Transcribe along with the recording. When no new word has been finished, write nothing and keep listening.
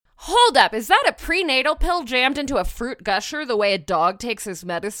Hold up, is that a prenatal pill jammed into a fruit gusher the way a dog takes his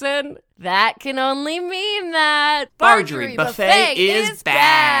medicine? That can only mean that Bargery Buffet is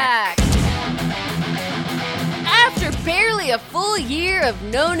back! After barely a full year of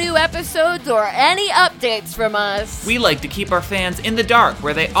no new episodes or any updates from us. We like to keep our fans in the dark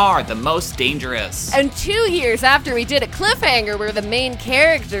where they are the most dangerous. And 2 years after we did a cliffhanger where the main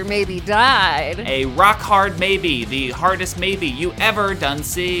character maybe died. A rock hard maybe, the hardest maybe you ever done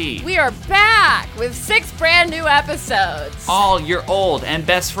see. We are back with 6 brand new episodes. All your old and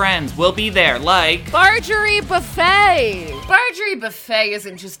best friends will be there like Bargery Buffet. Bargery Buffet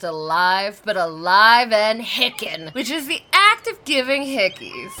isn't just alive, but alive and hickin', which is the act of giving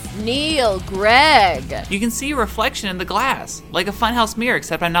hickeys. Neil, Greg. You can see a reflection in the glass, like a funhouse mirror,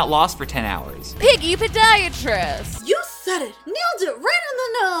 except I'm not lost for 10 hours. Piggy Podiatrist. You said it! Nailed it right in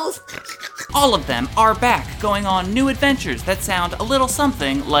the nose! All of them are back, going on new adventures that sound a little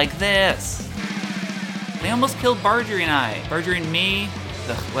something like this. They almost killed Bargery and I. Bargery and me.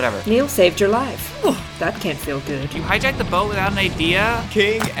 Ugh, whatever. Neil saved your life. That can't feel good. You hijacked the boat without an idea?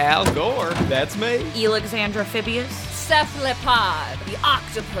 King Al Gore, that's me. Alexandra Phibius. Cephalopod, the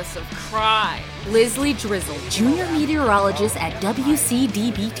octopus of crime. Leslie Drizzle, junior meteorologist at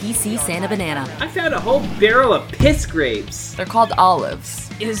WCDBTC Santa Banana. I found a whole barrel of piss grapes. They're called olives.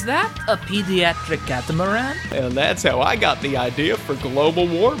 Is that a pediatric catamaran? And that's how I got the idea for global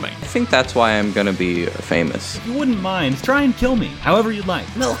warming. I think that's why I'm gonna be famous. If you wouldn't mind, try and kill me, however you'd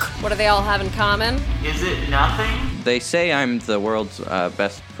like. Milk. What do they all have in common? Is it nothing? They say I'm the world's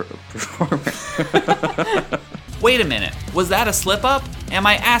best performer. Wait a minute, was that a slip-up? Am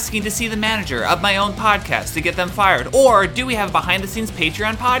I asking to see the manager of my own podcast to get them fired? Or do we have a behind-the-scenes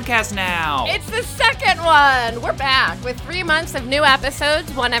Patreon podcast now? It's the second one! We're back with 3 months of new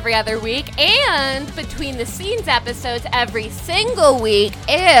episodes, one every other week, and between-the-scenes episodes every single week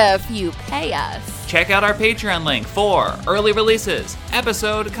if you pay us. Check out our Patreon link for early releases,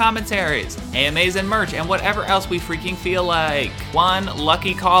 episode commentaries, AMAs and merch, and whatever else we freaking feel like. One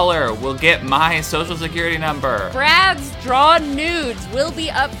lucky caller will get my social security number. Brad's drawn nudes will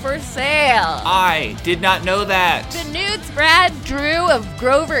be up for sale. I did not know that. The nudes Brad drew of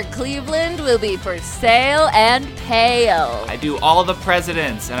Grover Cleveland will be for sale and pale. I do all the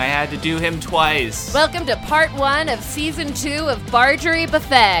presidents, and I had to do him twice. Welcome to part 1 of season 2 of Bargery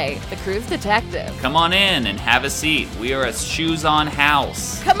Buffet, the cruise detective. Come on in and have a seat. We are a shoes-on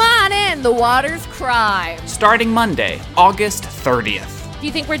house. Come on in, the water's crime. Starting Monday, August 30th. Do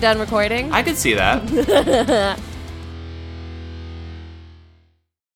you think we're done recording? I could see that.